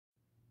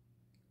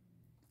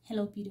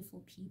Hello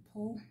beautiful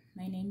people,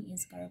 my name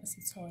is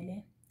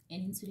Sitole,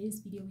 and in today's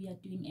video we are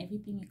doing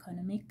everything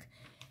economic,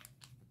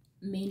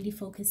 mainly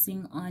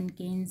focusing on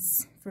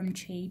gains from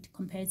trade,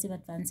 comparative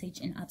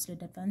advantage and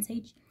absolute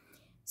advantage.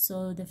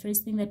 So the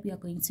first thing that we are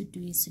going to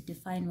do is to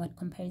define what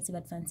comparative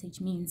advantage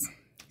means.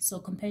 So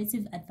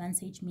comparative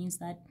advantage means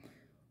that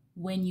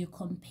when you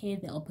compare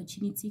the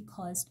opportunity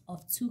cost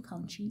of two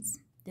countries,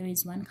 there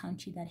is one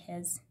country that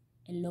has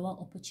a lower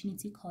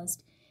opportunity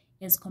cost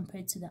as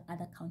compared to the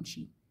other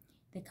country.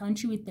 The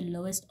country with the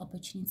lowest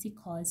opportunity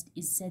cost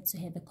is said to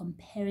have a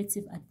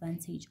comparative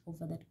advantage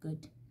over that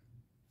good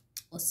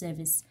or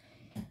service.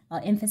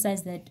 I'll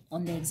emphasize that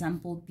on the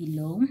example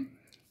below.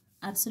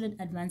 Absolute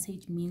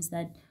advantage means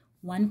that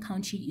one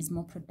country is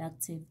more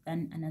productive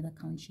than another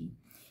country.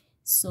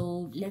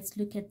 So let's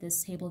look at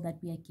this table that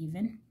we are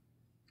given.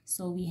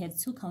 So we have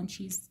two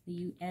countries,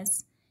 the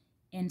US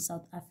and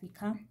South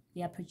Africa.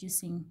 They are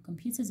producing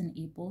computers and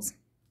apples.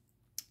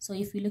 So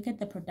if we look at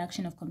the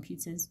production of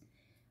computers,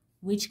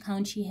 which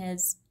country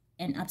has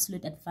an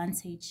absolute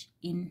advantage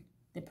in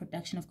the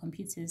production of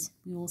computers?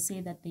 We will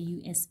say that the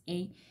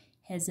USA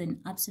has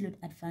an absolute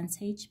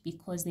advantage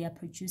because they are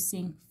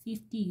producing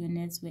 50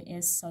 units,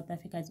 whereas South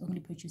Africa is only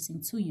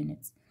producing 2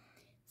 units.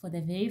 For the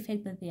very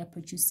fact that they are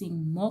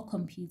producing more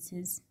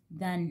computers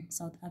than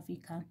South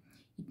Africa,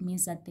 it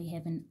means that they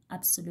have an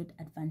absolute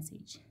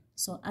advantage.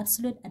 So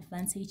absolute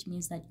advantage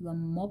means that you are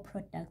more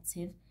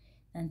productive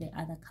than the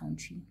other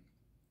country.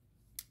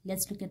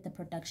 Let's look at the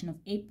production of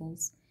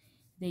apples.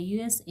 The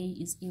USA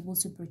is able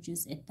to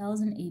produce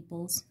 1,000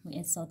 apples,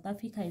 whereas South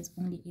Africa is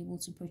only able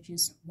to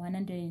produce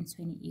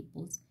 120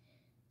 apples.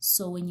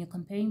 So when you're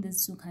comparing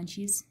these two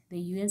countries, the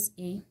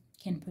USA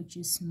can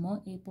produce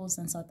more apples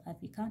than South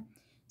Africa.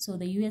 So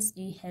the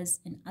USA has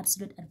an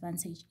absolute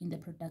advantage in the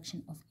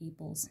production of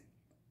apples.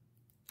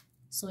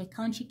 So a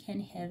country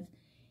can have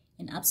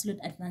an absolute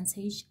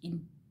advantage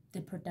in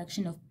the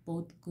production of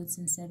both goods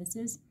and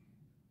services.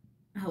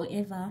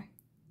 However,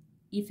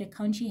 if a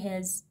country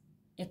has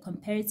a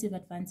comparative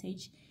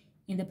advantage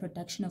in the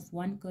production of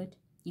one good,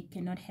 it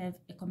cannot have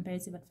a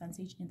comparative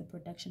advantage in the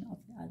production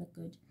of the other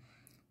good.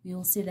 We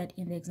will see that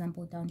in the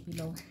example down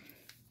below.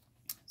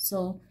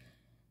 So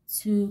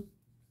to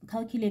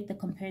calculate the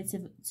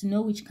comparative, to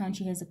know which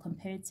country has a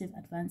comparative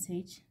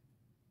advantage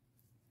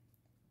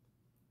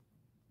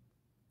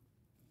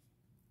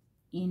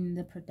in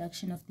the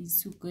production of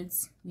these two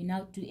goods, we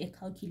now do a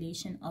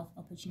calculation of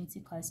opportunity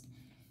cost.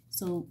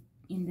 So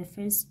in the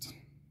first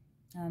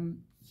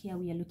here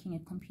we are looking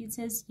at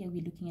computers, here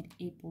we're looking at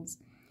apples.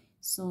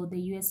 So the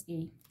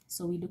USA,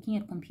 so we're looking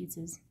at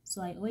computers.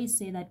 So I always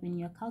say that when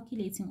you're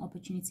calculating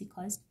opportunity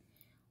cost,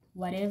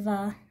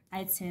 whatever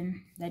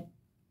item that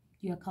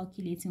you are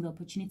calculating the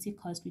opportunity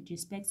cost with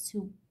respect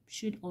to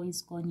should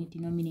always go on your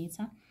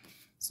denominator.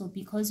 So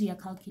because we are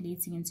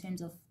calculating in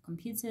terms of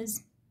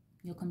computers,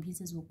 your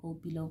computers will go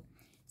below.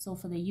 So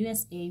for the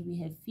USA, we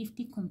have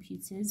 50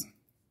 computers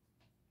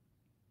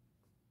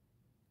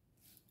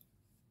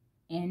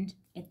and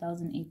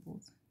 1,000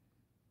 apples.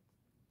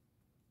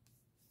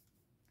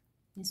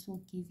 This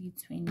will give you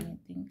 20, I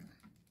think.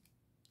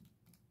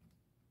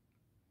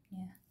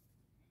 Yeah,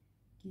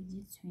 gives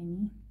you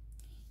 20.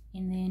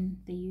 And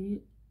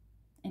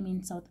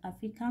then South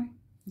Africa,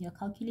 you're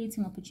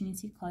calculating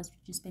opportunity cost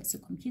with respect to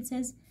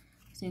computers.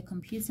 So your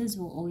computers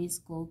will always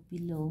go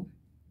below.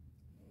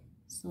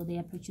 So they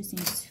are producing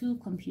 2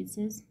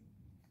 computers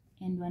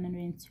and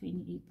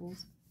 120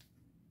 apples.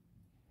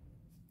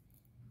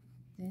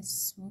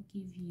 This will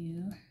give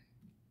you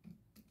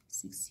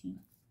 16,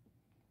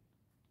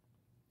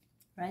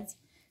 right?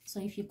 So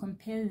if you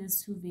compare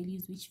these two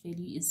values, which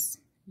value is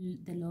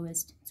the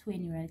lowest?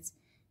 20, right?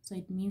 So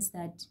it means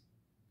that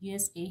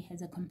USA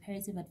has a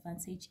comparative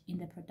advantage in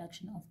the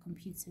production of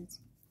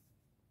computers.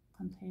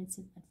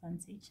 Comparative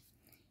advantage.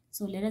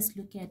 So let us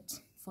look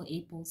at for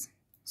apples.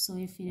 So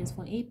if it is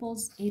for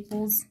apples,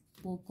 apples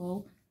will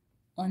go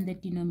on the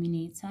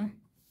denominator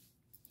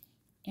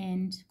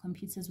and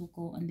computers will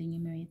go on the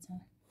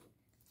numerator.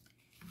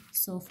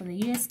 So for the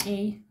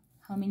USA,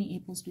 how many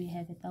apples do we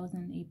have?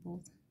 1,000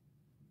 apples,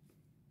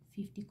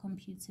 50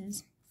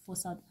 computers. For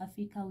South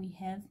Africa, we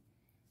have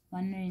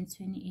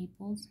 120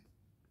 apples,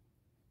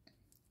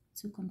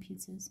 2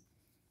 computers.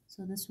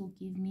 So this will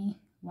give me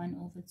 1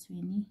 over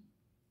 20.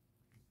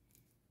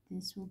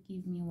 This will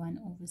give me 1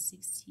 over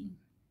 16.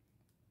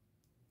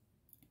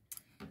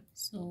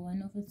 So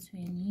 1 over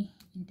 20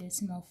 in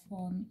decimal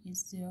form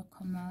is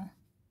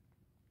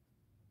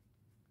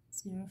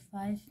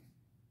 0.05.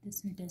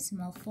 This in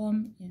decimal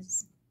form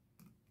is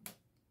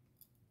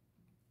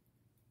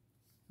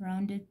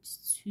rounded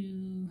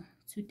to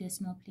 2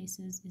 decimal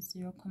places is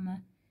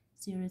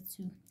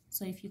 0.02.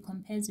 So if you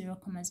compare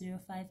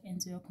 0.05 and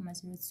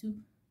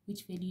 0.02,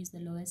 which value is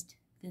the lowest?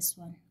 This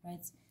one,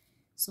 right?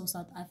 So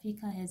South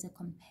Africa has a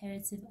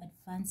comparative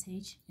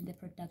advantage in the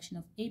production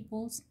of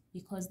apples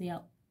because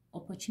their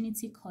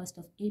opportunity cost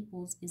of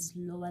apples is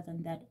lower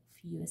than that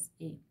of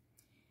USA.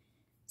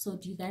 So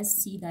do you guys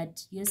see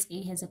that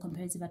USA has a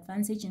comparative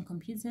advantage in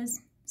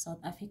computers? South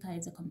Africa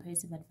has a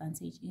comparative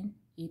advantage in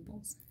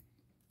apples.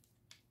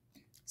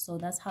 So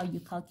that's how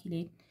you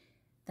calculate,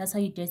 that's how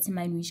you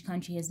determine which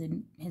country has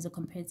a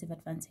comparative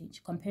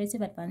advantage.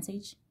 Comparative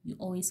advantage, you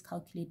always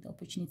calculate the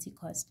opportunity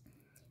cost.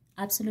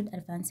 Absolute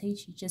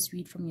advantage, you just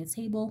read from your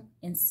table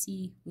and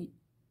see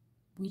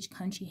which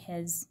country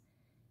has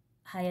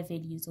higher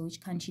values or which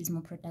country is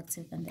more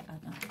productive than the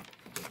other.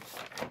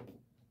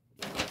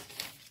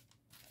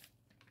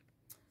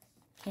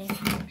 Okay,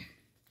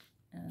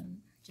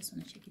 just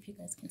want to check if you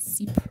guys can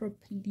see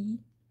properly.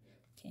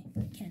 Okay,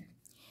 you can.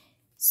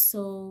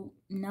 So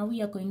now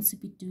we are going to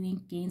be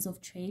doing gains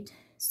of trade.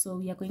 So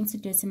we are going to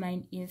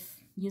determine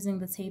if, using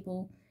the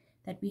table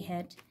that we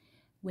had,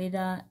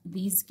 whether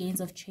these gains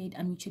of trade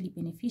are mutually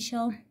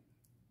beneficial,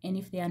 and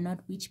if they are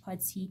not, which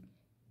party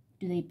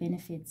do they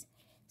benefit.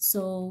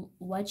 So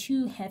what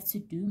you have to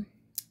do,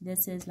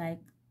 this is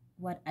like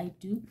what I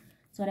do.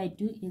 So what I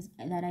do is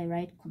that I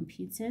write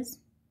computers,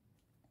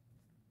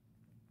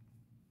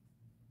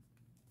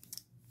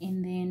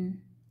 and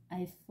then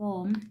I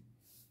form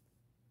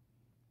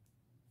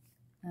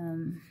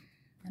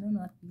I don't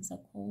know what these are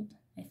called.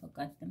 I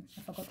forgot them.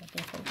 I forgot what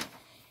they're called.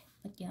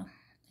 But yeah,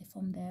 I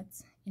formed that.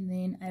 And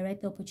then I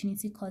write the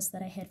opportunity cost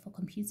that I had for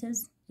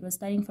computers. It was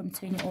starting from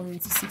 20 all the way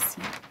to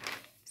 60.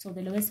 So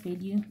the lowest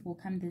value will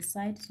come this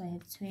side. So I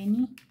have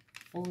 20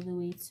 all the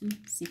way to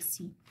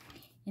 60.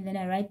 And then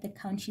I write the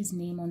country's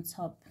name on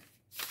top,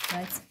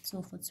 right?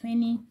 So for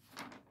 20,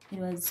 it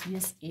was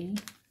USA.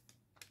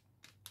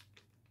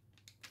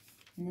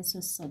 And this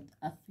was South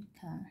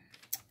Africa,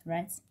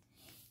 right?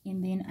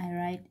 And then I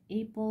write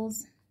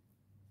Apples.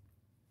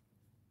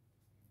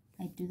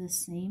 I do the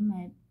same.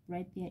 I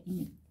write their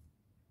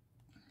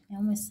I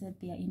almost said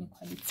their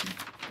inequality.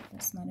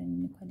 That's not an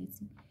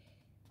inequality.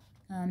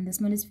 The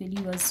smallest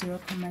value was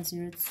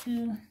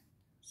 0.02.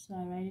 So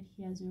I write it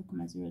here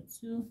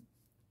 0.02,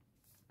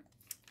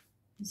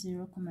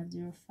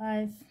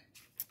 0.05.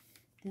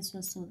 This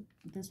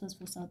was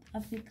for South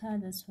Africa.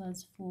 This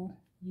was for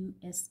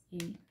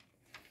USA,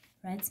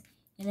 right?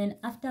 And then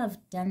after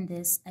I've done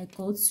this, I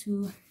go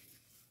to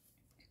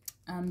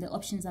the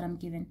options that I'm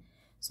given.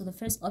 So the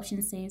first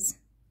option says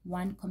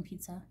one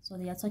computer. So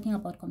they are talking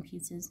about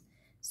computers.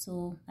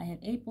 So I have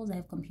Apples, I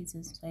have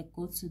computers. So I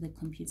go to the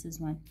computers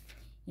one.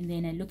 And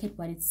then I look at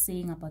what it's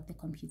saying about the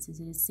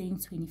computers. It is saying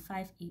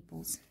 25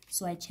 Apples.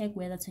 So I check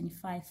whether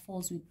 25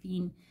 falls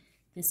within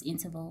this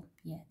interval.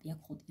 Yeah, they are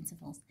called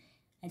intervals.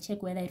 I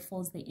check whether it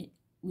falls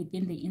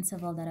within the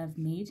interval that I've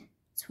made,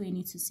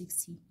 20 to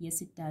 60.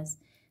 Yes, it does.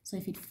 So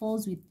if it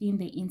falls within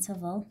the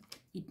interval,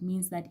 it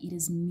means that it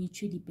is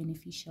mutually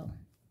beneficial.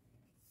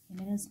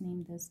 Okay, let us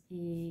name this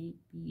A,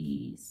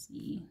 B,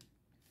 C,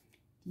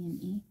 D,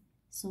 and E.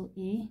 So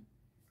A,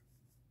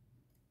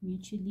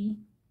 mutually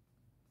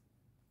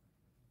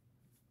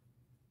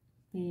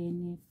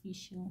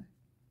beneficial.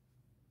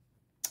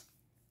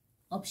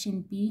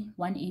 Option B,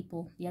 one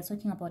apple. They are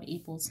talking about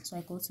apples. So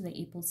I go to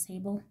the apples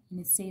table and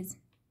it says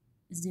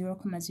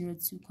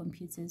 0.02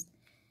 computers.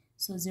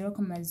 So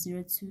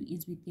 0.02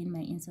 is within my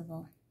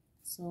interval.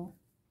 So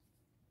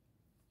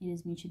it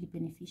is mutually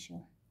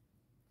beneficial.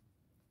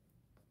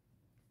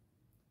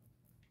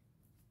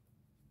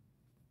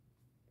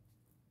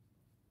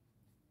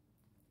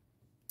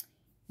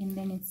 And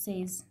then it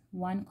says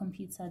one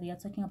computer. They are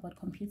talking about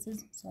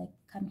computers. So I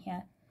come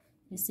here.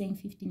 They're saying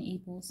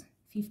 15 apples.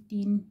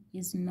 15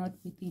 is not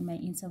within my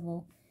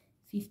interval.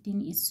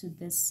 15 is to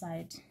this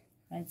side,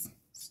 right?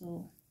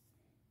 So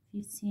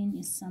 15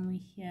 is somewhere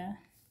here.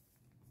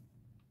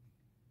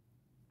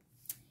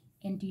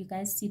 And do you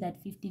guys see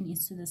that 15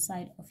 is to the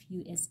side of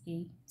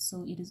USA?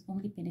 So it is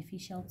only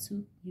beneficial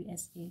to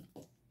USA.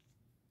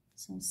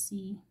 So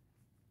C,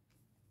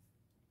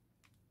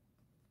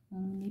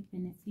 only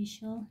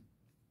beneficial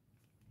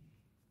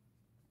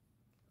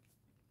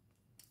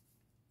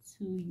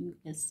to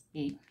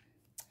USA.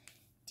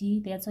 D,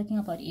 they are talking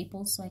about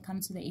apples. So I come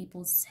to the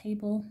apples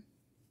table.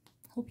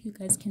 Hope you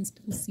guys can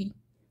still see.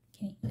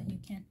 Okay, yeah, you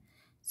can.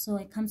 So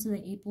I come to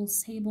the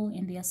apples table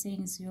and they are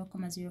saying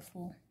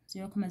 0.04.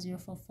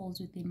 0.04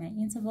 falls within my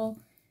interval,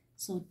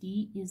 so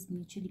D is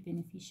mutually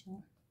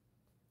beneficial.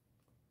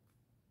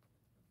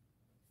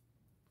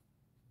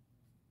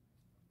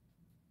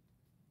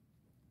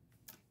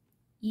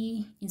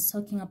 E is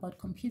talking about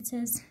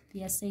computers.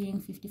 They are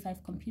saying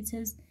 55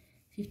 computers.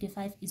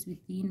 55 is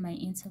within my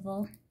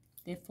interval,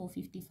 therefore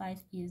 55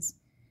 is,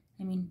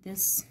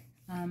 this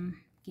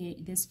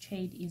this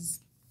trade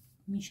is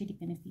mutually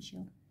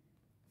beneficial.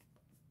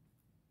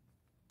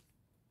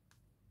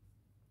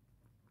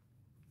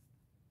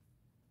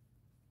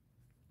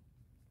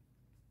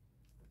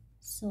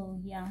 So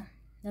yeah,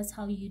 that's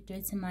how you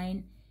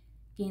determine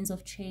gains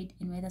of trade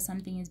and whether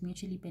something is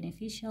mutually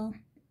beneficial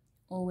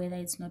or whether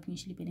it's not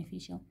mutually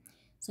beneficial.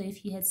 So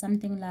if you had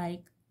something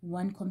like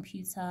one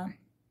computer,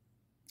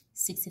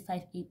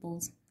 65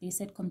 apples, they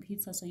said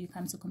computer, so you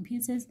come to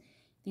computers,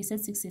 they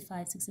said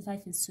 65.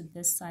 65 is to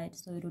this side,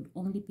 so it would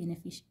only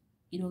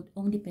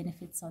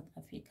benefit South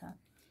Africa.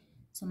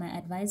 So my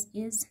advice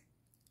is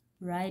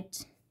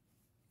write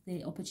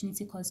the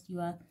opportunity cost you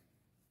are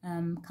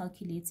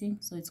calculating.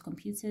 So it's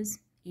computers,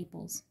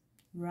 apples.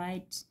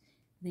 Write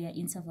their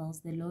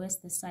intervals. The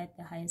lowest the side,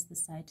 the highest the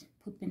side.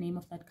 Put the name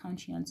of that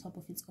country on top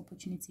of its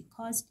opportunity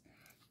cost.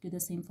 Do the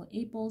same for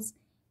apples.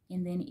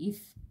 And then if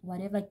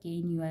whatever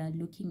gain you are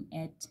looking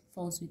at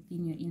falls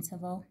within your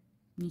interval,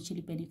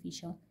 mutually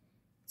beneficial.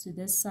 To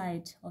this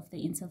side of the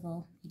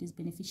interval, it is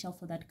beneficial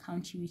for that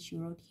country which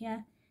you wrote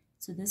here.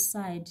 To this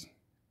side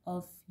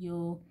of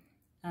your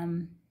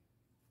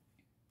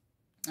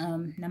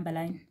number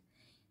line,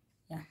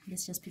 yeah,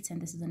 let's just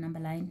pretend this is a number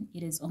line.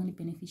 It is only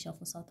beneficial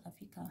for South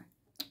Africa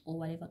or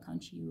whatever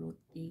country you wrote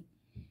there.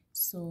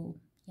 So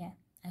yeah,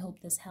 I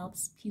hope this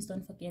helps. Please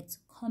don't forget to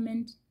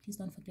comment. Please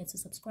don't forget to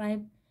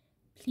subscribe.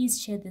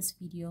 Please share this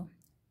video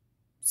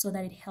so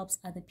that it helps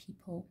other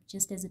people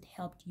just as it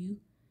helped you.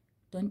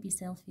 Don't be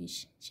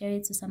selfish. Share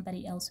it to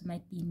somebody else who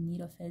might be in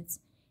need of it.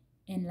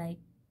 And like,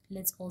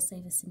 let's all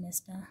save a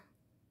semester.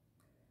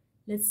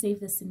 Let's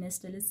save the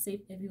semester. Let's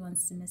save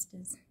everyone's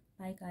semesters.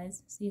 Bye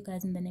guys. See you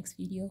guys in the next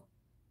video.